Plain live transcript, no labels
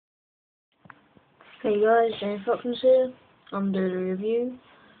Hey guys, James Foxes here. I'm doing a review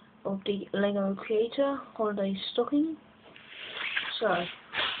of the Lego Creator Holiday Stocking. So,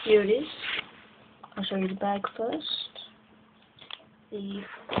 here it is. I'll show you the bag first. The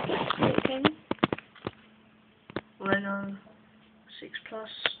stocking, Lego 6 Plus,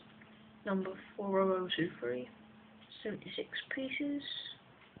 number 4023, 76 pieces.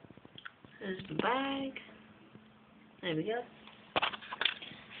 There's the bag. There we go.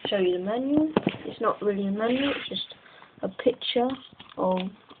 Show you the manual. It's not really a manual, it's just a picture of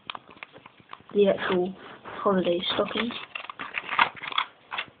the actual holiday stocking.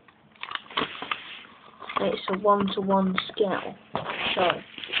 It's a 1-to-1 scale. So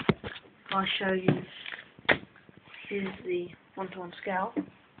I'll show you. Here's the 1-to-1 scale,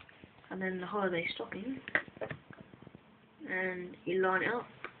 and then the holiday stocking, and you line it up,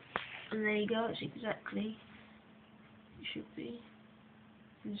 and there you go. It's exactly. It should be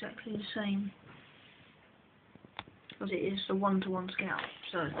exactly the same as it is the 1-to-1 scale.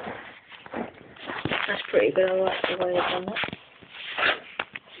 So that's pretty good. I like the way I've done that.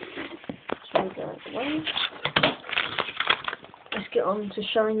 So move that out of the way. Let's get on to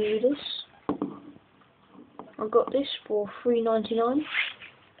showing you this. I got this for $3.99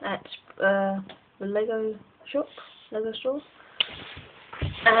 at the Lego shop, Lego store,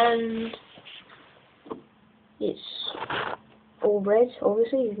 and it's all red.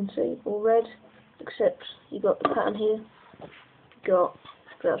 Obviously, you can see all red, except you got the pattern here. You got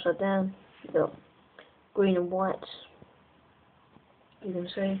put it upside down. You got green and white. You can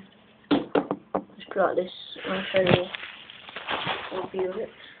see. Just put it like this, and I'll show you a view of it.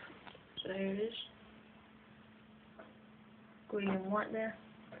 So here it is. Green and white there.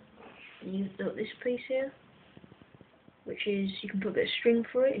 And you've got this piece here, which is you can put a bit of string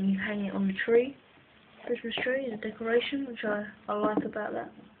for it, and you hang it on the tree. Christmas tree is a decoration, which I like about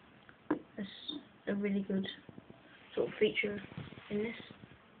that. It's a really good sort of feature in this,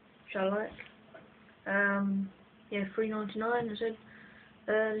 which I like. Yeah, $3.99. I said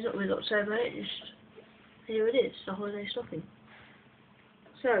there's not really a lot to say about it. Just here it is, the holiday stocking.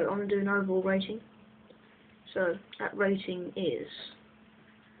 So I'm gonna do an overall rating. So that rating is,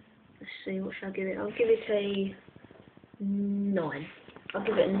 let's see, what should I give it? I'll give it a 9. I'll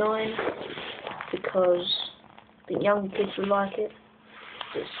give it a 9 because I think younger kids will like it.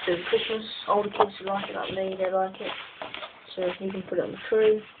 It's doing Christmas. Older kids will like it, like me, they like it. So you can put it on the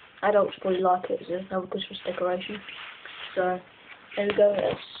tree. Adults probably like it as another Christmas decoration. So there we go.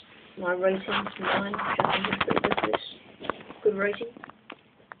 That's my rating, 9, which I think is pretty good for this. Good rating.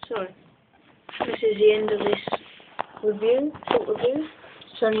 So this is the end of this review, short review.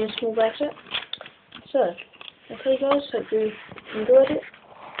 It's only a small bag set. So, okay guys, hope you enjoyed it.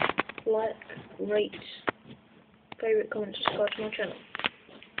 Like, rate, favourite, comment, subscribe to my channel.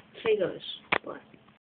 See you guys. Bye.